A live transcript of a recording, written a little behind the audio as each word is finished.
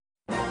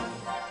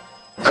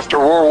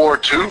After World War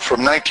II,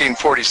 from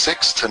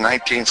 1946 to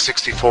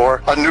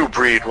 1964, a new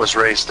breed was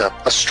raised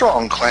up. A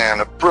strong clan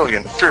of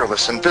brilliant,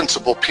 fearless,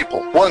 invincible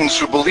people. Ones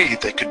who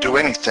believed they could do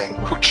anything,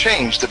 who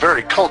changed the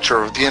very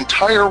culture of the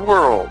entire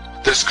world.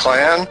 This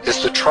clan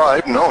is the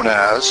tribe known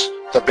as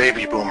the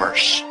Baby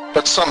Boomers.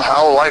 But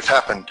somehow life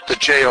happened. The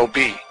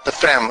J-O-B, the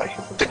family,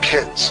 the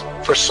kids.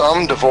 For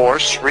some,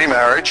 divorce,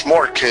 remarriage,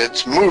 more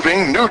kids,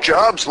 moving, new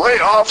jobs,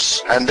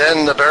 layoffs. And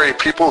then the very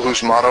people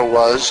whose motto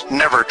was,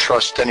 never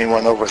trust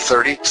anyone over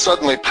 30,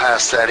 suddenly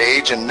passed that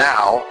age and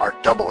now are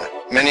double it.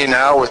 Many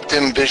now with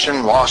dim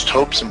vision, lost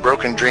hopes, and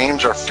broken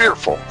dreams are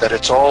fearful that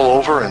it's all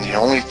over and the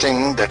only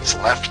thing that's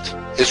left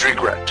is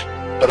regret.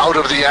 But out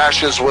of the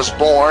ashes was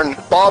born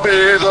Bobby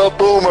the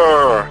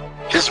Boomer.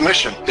 His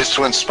mission is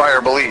to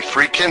inspire belief,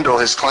 rekindle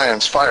his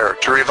clan's fire,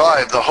 to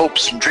revive the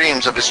hopes and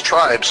dreams of his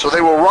tribe so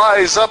they will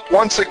rise up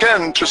once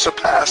again to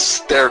surpass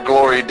their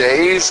glory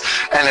days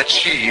and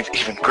achieve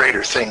even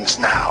greater things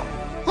now.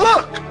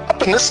 Look,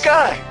 up in the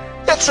sky.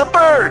 It's a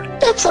bird.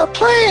 It's a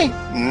plane.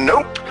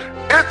 Nope.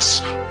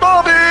 It's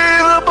Bobby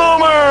the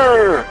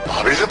Boomer.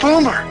 Bobby the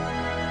Boomer.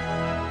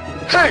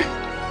 Hey,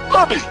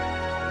 Bobby.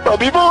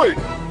 Bobby boy.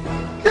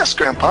 Yes,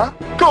 Grandpa.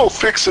 Go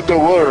fix the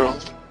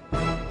world.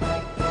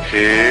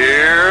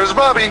 Here's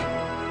Bobby.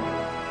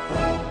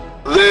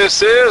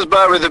 This is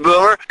Bobby the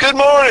Boomer. Good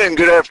morning,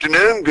 good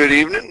afternoon, good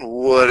evening,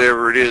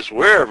 whatever it is,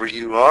 wherever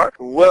you are.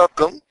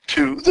 Welcome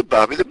to the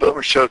Bobby the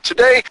Boomer Show.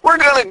 Today, we're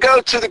going to go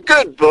to the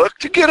good book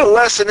to get a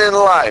lesson in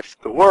life.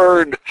 The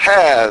word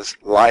has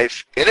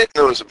life in it.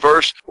 There was a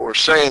verse or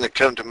saying that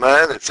come to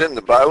mind that's in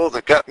the Bible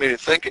that got me to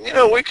thinking,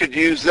 we could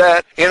use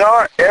that in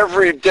our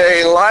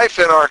everyday life,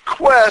 in our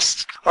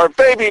quest, our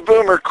baby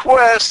boomer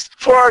quest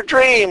for our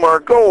dream, our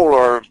goal,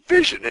 our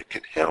vision. It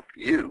can help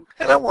you.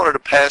 And I wanted to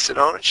pass it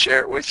on and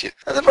share it with you.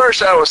 And the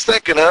verse I was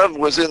thinking of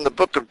was in the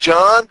book of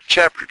John,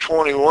 chapter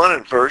 21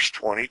 and verse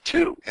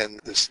 22. And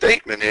the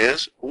statement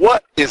is,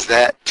 what is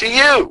that to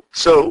you?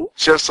 So,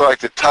 just like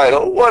the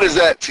title, what is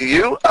that to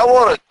you? I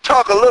want to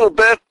talk a little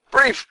bit,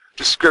 brief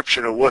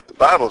description of what the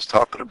Bible's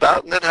talking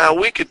about, and then how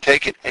we could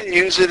take it and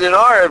use it in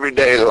our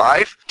everyday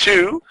life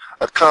to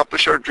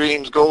accomplish our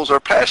dreams, goals, our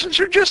passions,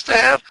 or just to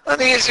have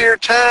an easier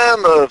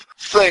time of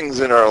things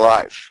in our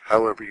life.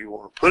 However you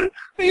want to put it,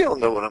 you'll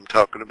know what I'm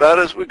talking about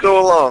as we go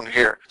along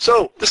here.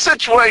 So, the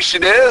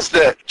situation is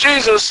that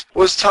Jesus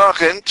was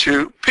talking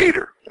to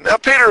Peter. Now,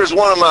 Peter is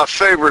one of my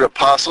favorite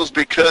apostles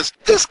because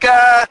this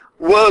guy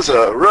was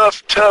a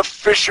rough, tough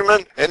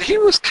fisherman, and he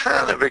was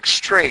kind of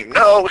extreme.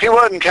 No, he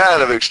wasn't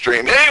kind of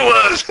extreme. He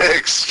was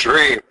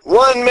extreme.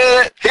 1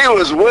 minute, he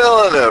was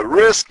willing to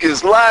risk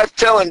his life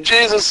telling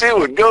Jesus he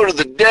would go to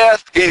the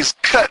death. He's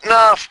cutting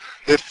off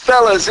the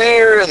fella's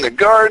ear in the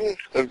Garden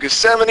of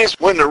Gethsemane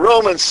when the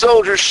Roman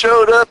soldiers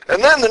showed up.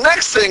 And then the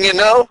next thing you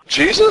know,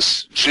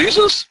 Jesus,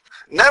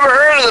 never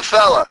heard of the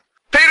fella.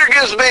 Peter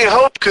gives me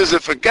hope because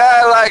if a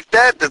guy like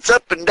that that's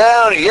up and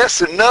down,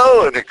 yes and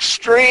no, and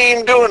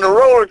extreme, doing the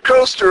roller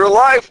coaster of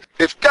life,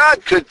 if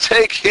God could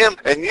take him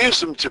and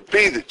use him to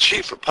be the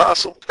chief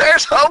apostle,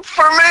 there's hope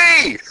for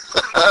me.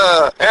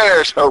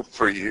 There's hope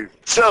for you.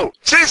 So,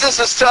 Jesus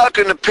is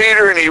talking to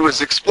Peter and he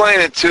was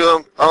explaining to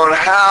him on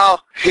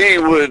how he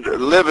would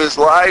live his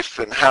life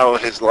and how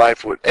his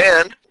life would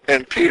end.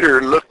 And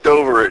Peter looked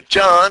over at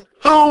John,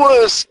 who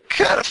was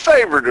kind of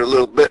favored a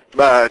little bit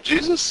by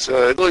Jesus.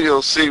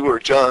 You'll see where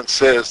John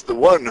says, the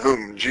one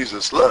whom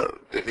Jesus loved.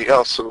 And he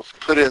also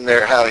put in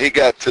there how he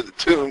got to the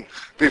tomb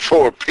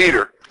before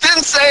Peter.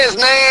 Didn't say his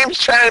name,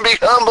 trying to be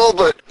humble,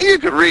 but you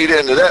could read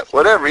into that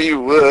whatever you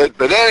would.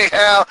 But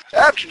anyhow,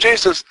 after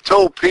Jesus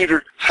told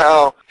Peter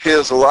how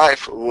his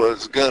life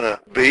was going to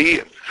be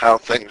and how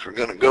things were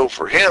going to go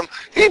for him,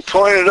 he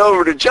pointed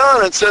over to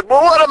John and said,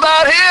 well, what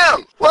about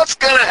him? What's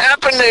going to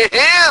happen to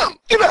him?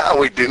 You know how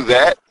we do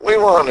that. We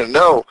want to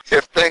know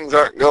if things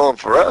aren't going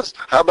for us.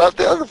 How about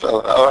the other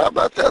fellow? Or how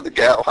about the other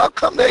gal? How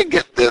come they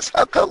get this?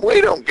 How come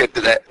we don't get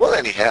to that? Well,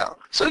 anyhow.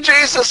 So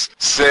Jesus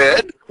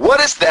said,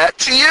 what is that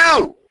to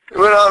you? He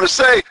went on to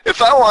say,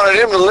 if I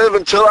wanted him to live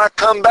until I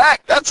come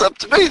back, that's up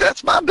to me.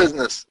 That's my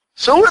business.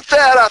 So with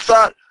that, I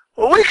thought,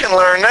 well, we can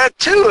learn that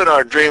too in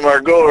our dream, our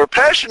goal, our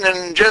passion,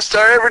 and just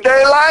our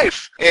everyday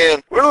life.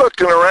 And we're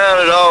looking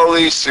around at all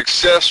these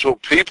successful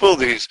people,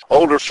 these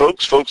older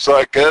folks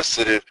like us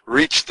that have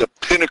reached the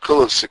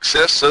pinnacle of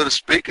success, so to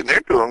speak, and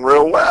they're doing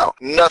real well.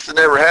 Nothing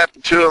ever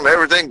happened to them.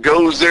 Everything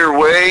goes their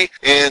way.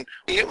 And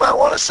you might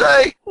want to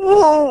say,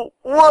 well,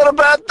 what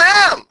about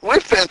them?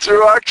 We've been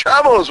through our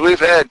troubles. We've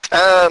had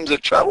times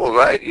of trouble,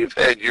 right? You've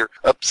had your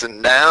ups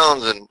and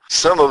downs, and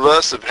some of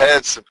us have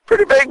had some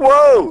pretty big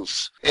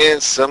woes,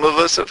 and some of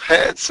us have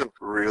had some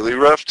really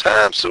rough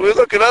times. So we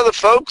look at other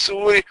folks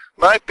and we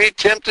might be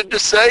tempted to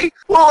say,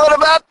 well, what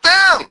about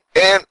them?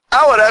 And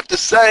I would have to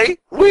say,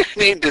 we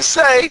need to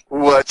say,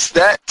 what's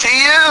that to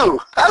you?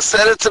 I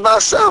said it to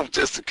myself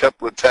just a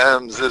couple of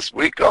times this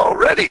week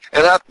already,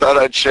 and I thought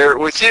I'd share it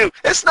with you.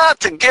 It's not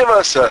to give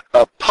us a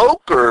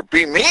poke or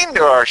be mean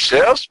to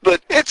ourselves,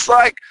 but it's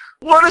like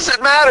What does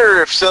it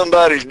matter if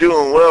somebody's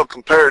doing well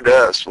compared to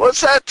us?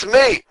 What's that to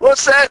me?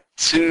 What's that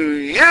to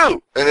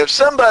you? And if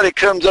somebody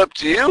comes up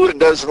to you and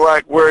doesn't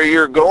like where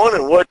you're going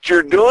and what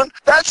you're doing,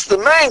 that's the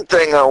main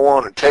thing I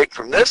want to take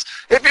from this.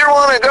 If you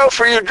want to go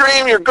for your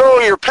dream, your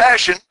goal, your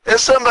passion, and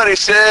somebody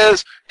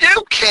says,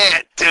 you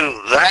can't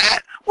do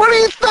that, what are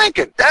you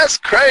thinking? That's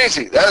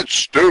crazy. That's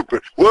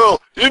stupid.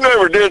 Well, you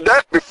never did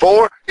that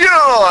before. You don't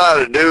know how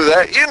to do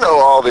that. You know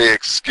all the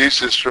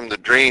excuses from the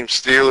dream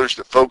stealers,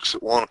 the folks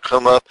that want to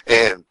come up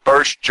and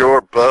burst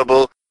your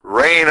bubble,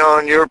 rain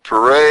on your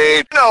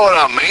parade. You know what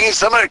I mean?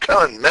 Somebody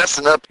coming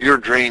messing up your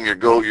dream, your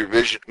goal, your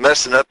vision,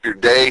 messing up your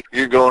day.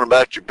 You're going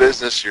about your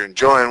business. You're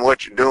enjoying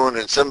what you're doing,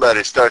 and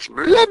somebody starts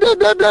blah, blah,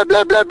 blah, blah,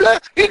 blah, blah, blah.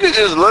 You can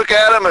just look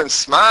at them and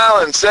smile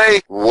and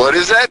say, what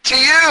is that to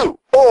you?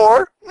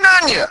 Or,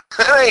 none ya.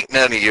 That ain't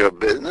none of your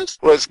business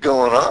what's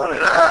going on.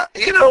 And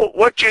you know,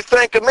 what you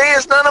think of me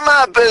is none of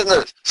my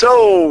business.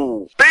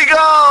 So, be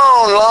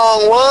gone,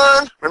 long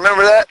one.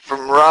 Remember that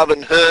from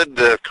Robin Hood,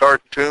 the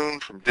cartoon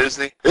from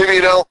Disney? If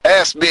you don't,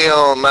 ask me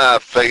on my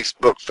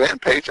Facebook fan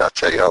page. I'll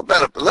tell you all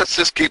about it. But let's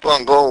just keep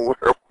on going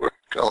where we're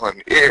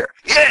going here.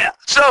 Yeah,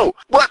 so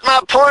what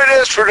my point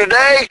is for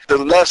today, the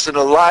lesson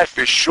of life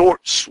is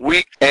short,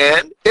 sweet,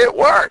 and it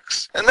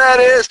works. And that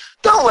is,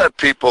 don't let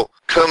people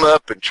come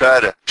up and try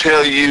to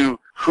tell you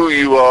who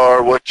you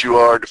are, what you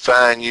are,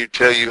 define you,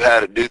 tell you how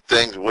to do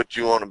things and what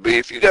you want to be.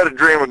 If you got a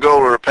dream, a goal,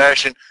 or a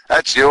passion,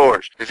 that's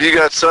yours. If you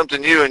got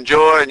something you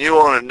enjoy and you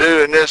want to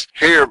do in this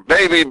here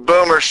baby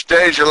boomer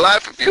stage of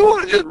life, if you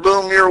want to just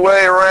boom your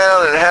way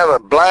around and have a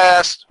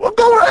blast, well,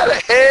 go right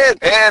ahead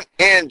and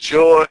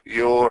enjoy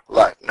your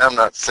life. And I'm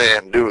not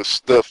saying do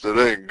stuff that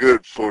ain't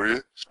good for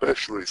you,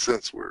 especially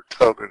since we're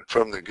talking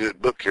from the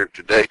good book here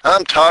today.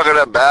 I'm talking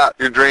about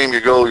your dream,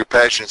 your goal, your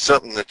passion,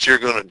 something that you're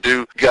going to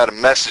do. You got a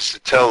message to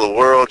tell the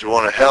world. You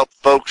want to help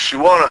folks.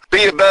 You want to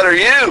be a better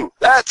you.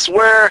 That's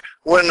where,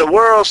 when the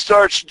world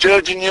starts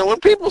judging you, when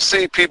people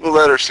see people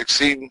that are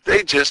succeeding,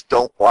 they just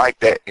don't like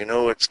that. You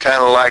know, it's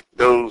kind of like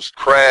those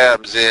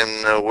crabs in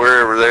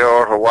wherever they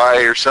are,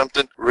 Hawaii or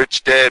something.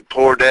 Rich dad,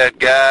 poor dad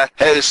guy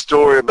had a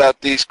story about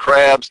these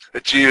crabs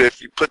that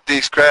if you put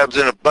these crabs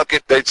in a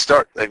bucket, they'd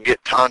get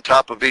on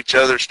top of each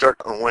other,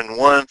 and when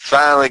one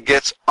finally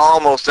gets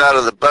almost out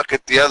of the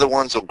bucket, the other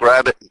ones will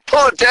grab it and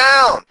pull it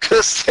down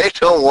because they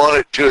don't want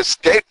it to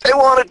escape. They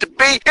want it to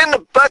be in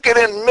the bucket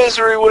in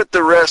misery with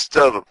the rest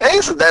of them.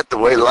 Isn't that the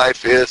way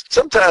life is?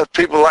 Sometimes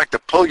people like to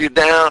pull you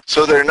down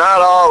so they're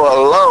not all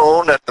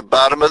alone at the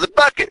bottom of the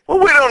bucket. Well,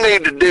 we don't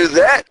need to do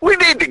that. We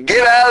need to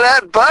get out of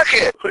that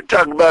bucket. We're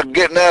talking about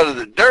getting out of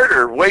the dirt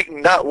or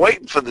not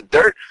waiting for the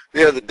dirt.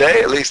 The other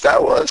day, at least I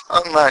was,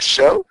 on my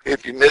show.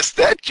 If you missed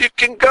that, you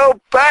can go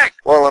back.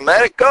 While I'm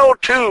at it, go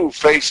to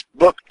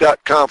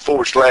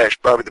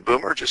facebook.com/Bobby the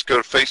Boomer. Just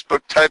go to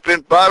Facebook, type in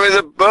Bobby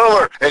the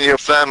Boomer, and you'll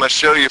find my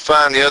show. You'll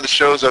find the other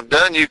shows I've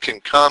done. You can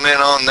comment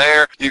on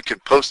there. You can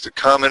post a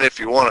comment if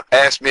you want to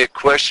ask me a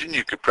question.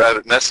 You can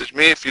private message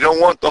me if you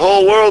don't want the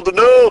whole world to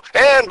know.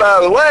 And by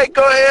the way,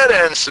 go ahead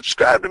and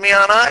subscribe to me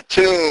on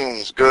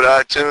iTunes. Go to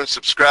iTunes,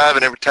 subscribe,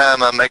 and every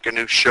time I make a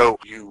new show,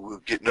 you will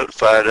get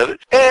notified of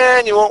it.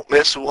 And you won't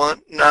miss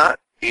one, not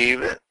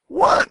even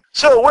one.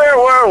 So where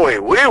were we?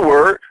 We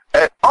were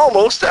at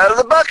almost out of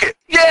the bucket.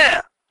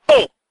 Yeah.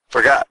 Oh,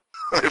 forgot.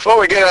 Before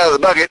we get out of the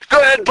bucket, go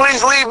ahead and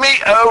please leave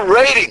me a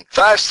rating.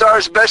 5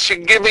 stars, best you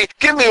can give me.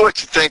 Give me what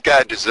you think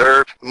I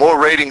deserve. The more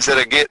ratings that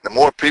I get, the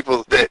more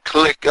people that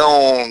click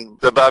on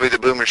the Bobby the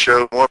Boomer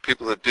Show, the more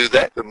people that do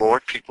that, the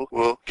more people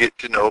will get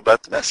to know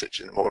about the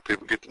message. And the more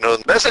people get to know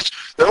the message,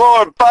 the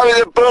more Bobby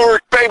the Boomer,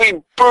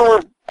 baby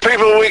boomer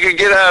people we can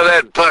get out of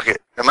that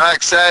bucket. Am I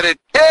excited?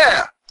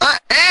 Yeah, I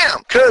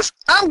am, because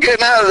I'm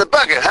getting out of the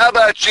bucket. How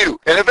about you?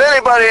 And if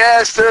anybody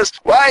asks us,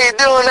 why are you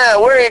doing that?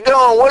 Where are you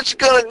going? What you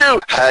going to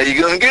do? How are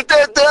you going to get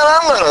that done?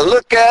 I'm going to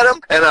look at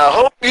them, and I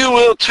hope you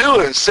will too,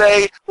 and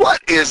say, what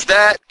is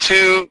that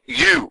to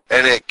you?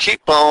 And then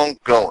keep on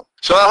going.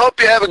 So I hope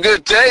you have a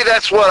good day.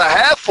 That's what I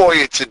have for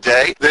you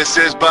today. This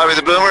is Bobby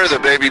the Boomer, the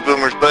baby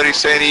boomer's buddy,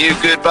 saying to you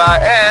goodbye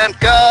and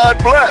God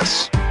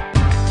bless.